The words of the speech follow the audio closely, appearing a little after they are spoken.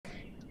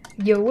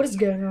Yo, what is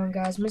going on,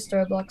 guys?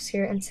 Mr. Roblox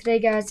here, and today,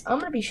 guys, I'm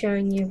going to be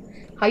showing you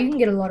how you can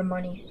get a lot of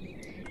money.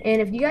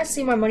 And if you guys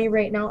see my money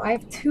right now, I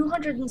have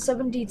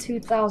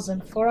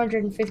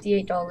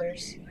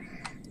 $272,458.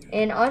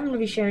 And I'm going to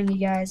be showing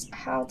you guys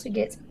how to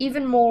get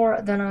even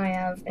more than I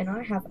have, and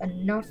I have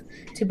enough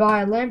to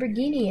buy a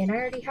Lamborghini, and I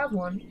already have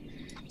one.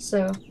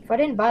 So, if I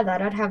didn't buy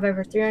that, I'd have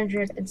over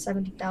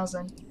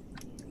 370,000.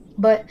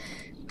 But,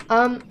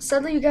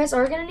 sadly, you guys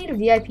are going to need a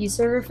VIP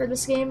server for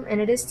this game, and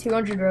it is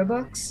 200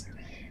 Robux.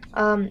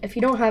 If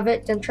you don't have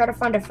it, then try to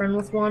find a friend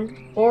with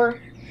one,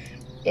 or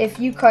if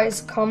you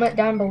guys comment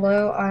down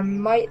below, I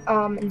might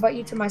invite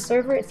you to my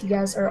server if you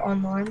guys are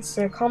online.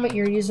 So comment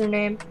your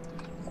username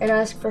and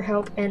ask for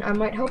help, and I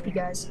might help you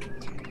guys.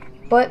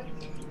 But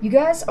you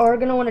guys are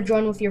going to want to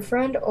join with your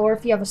friend, or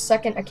if you have a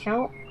second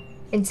account.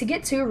 And to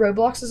get 2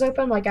 Robloxes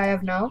open like I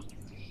have now,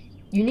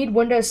 you need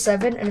Windows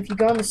 7, and if you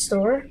go in the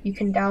store, you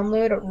can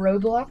download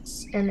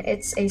Roblox, and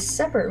it's a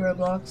separate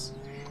Roblox,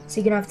 so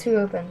you can have 2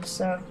 open.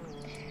 So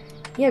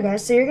yeah,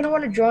 guys, so you're going to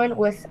want to join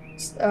with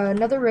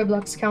another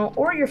Roblox account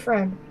or your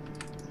friend.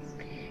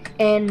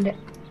 And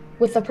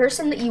with the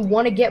person that you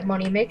want to get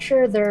money, make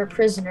sure they're a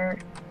prisoner.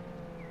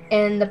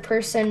 And the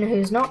person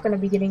who's not going to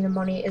be getting the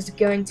money is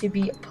going to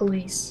be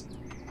police.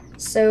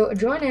 So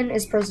join in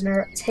as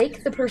prisoner,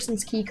 take the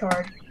person's key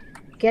card,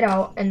 get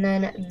out, and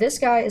then this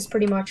guy is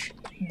pretty much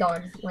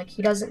done. Like,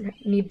 he doesn't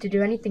need to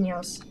do anything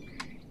else.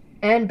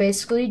 And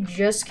basically,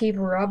 just keep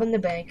robbing the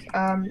bank.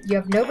 You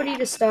have nobody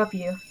to stop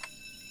you.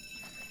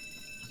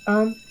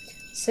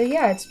 So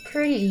yeah, it's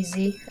pretty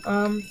easy.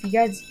 If you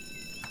guys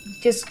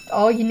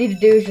all you need to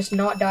do is just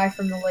not die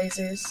from the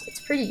lasers.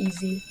 It's pretty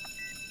easy.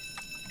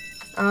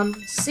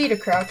 C to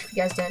crouch if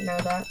you guys didn't know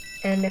that.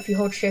 And if you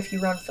hold shift, you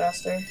run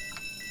faster.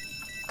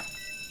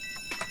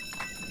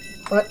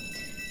 But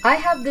I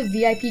have the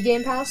VIP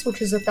Game Pass,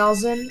 which is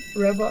 1,000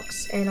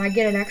 Robux, and I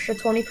get an extra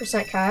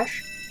 20%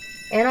 cash.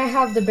 And I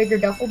have the bigger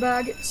duffel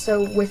bag,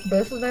 so with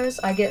both of those,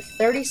 I get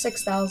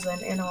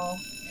 36,000 in all.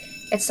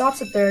 It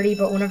stops at 30,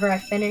 but whenever I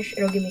finish,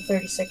 it'll give me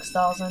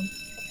 36,000.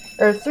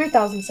 Or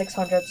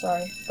 3,600,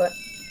 sorry. But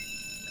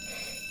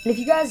and if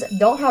you guys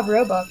don't have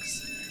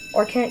Robux,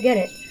 or can't get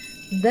it,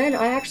 then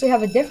I actually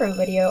have a different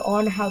video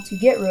on how to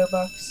get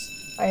Robux.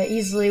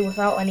 Easily,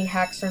 without any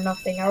hacks or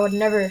nothing. I would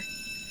never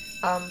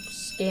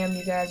scam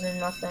you guys or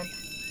nothing.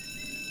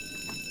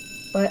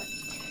 But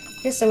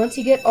yeah, so once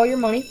you get all your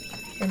money,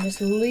 then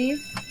just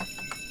leave.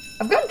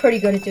 I've gotten pretty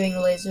good at doing the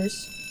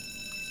lasers.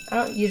 I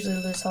don't usually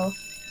lose health.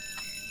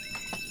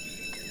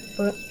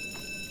 But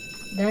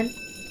then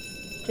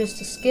just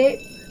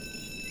escape,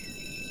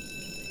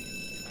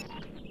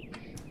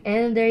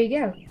 and there you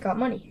go, got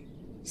money.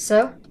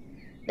 So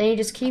then you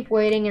just keep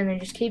waiting, and then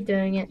just keep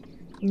doing it,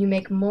 and you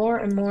make more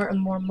and more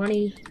and more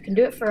money. You can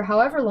do it for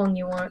however long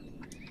you want.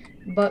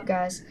 But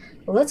guys,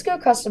 let's go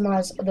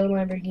customize the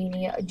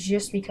Lamborghini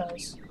just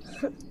because.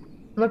 I'm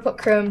gonna put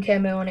chrome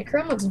camo on it.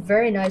 Chrome looks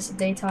very nice at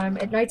daytime.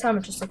 At nighttime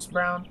it just looks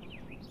brown.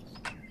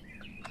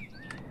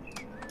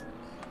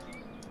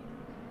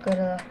 Go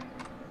to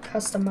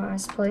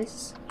customize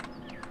place.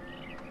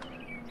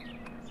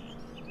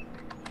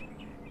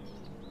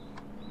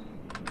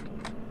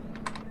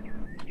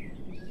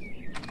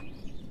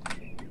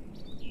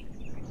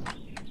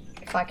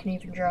 If I can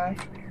even drive.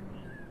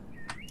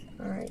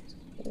 Alright,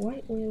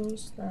 white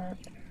wheels,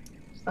 like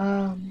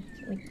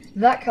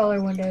that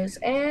color windows,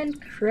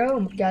 and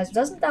chrome. Guys,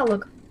 doesn't that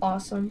look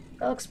awesome?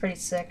 That looks pretty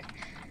sick.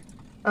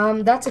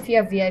 That's if you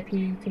have VIP,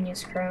 you can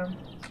use chrome.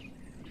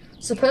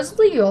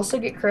 Supposedly you also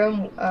get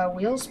chrome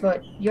wheels,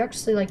 but you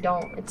actually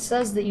don't. It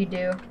says that you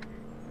do,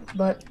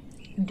 but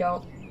you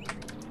don't.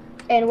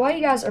 And while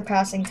you guys are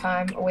passing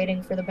time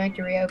waiting for the bank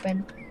to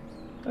reopen,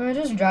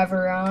 just drive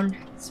around.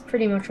 It's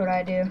pretty much what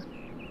I do.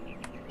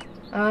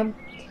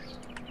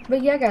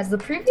 But yeah, guys, the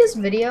previous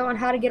video on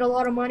how to get a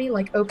lot of money,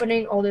 like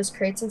opening all those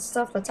crates and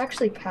stuff, that's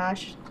actually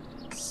patched.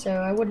 So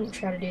I wouldn't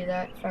try to do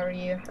that if I were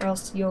you, or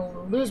else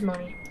you'll lose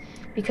money.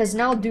 Because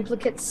now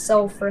duplicates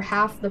sell for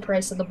half the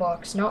price of the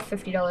box, not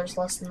 $50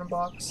 less than the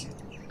box.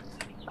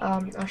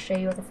 I'll show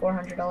you with a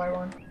 $400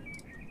 one.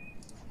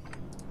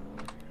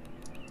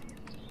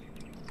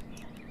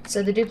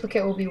 So the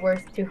duplicate will be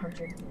worth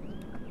 $200.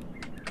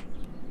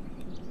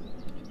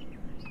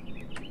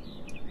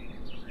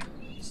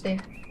 See,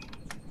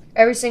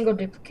 every single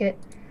duplicate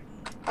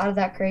out of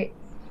that crate,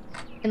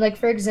 and like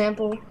for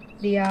example,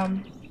 the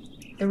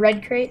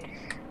red crate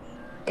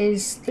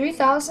is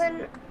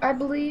 3,000, I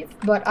believe,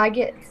 but I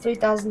get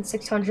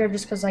 3,600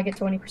 just because I get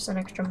 20%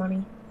 extra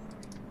money.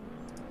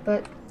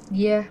 But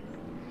yeah,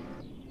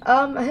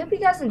 I hope you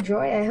guys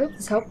enjoy. I hope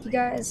this helped you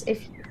guys.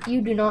 If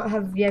you do not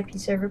have a VIP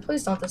server,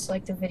 please don't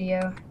dislike the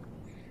video.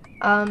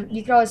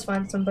 You can always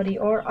find somebody,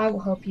 or I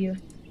will help you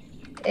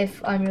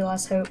if I'm your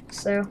last hope.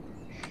 So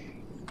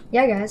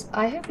yeah, guys,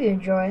 I hope you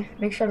enjoy.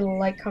 Make sure to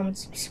like, comment,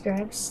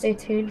 subscribe. Stay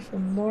tuned for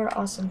more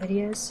awesome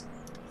videos.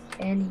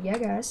 And yeah,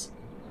 guys,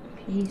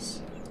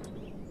 peace.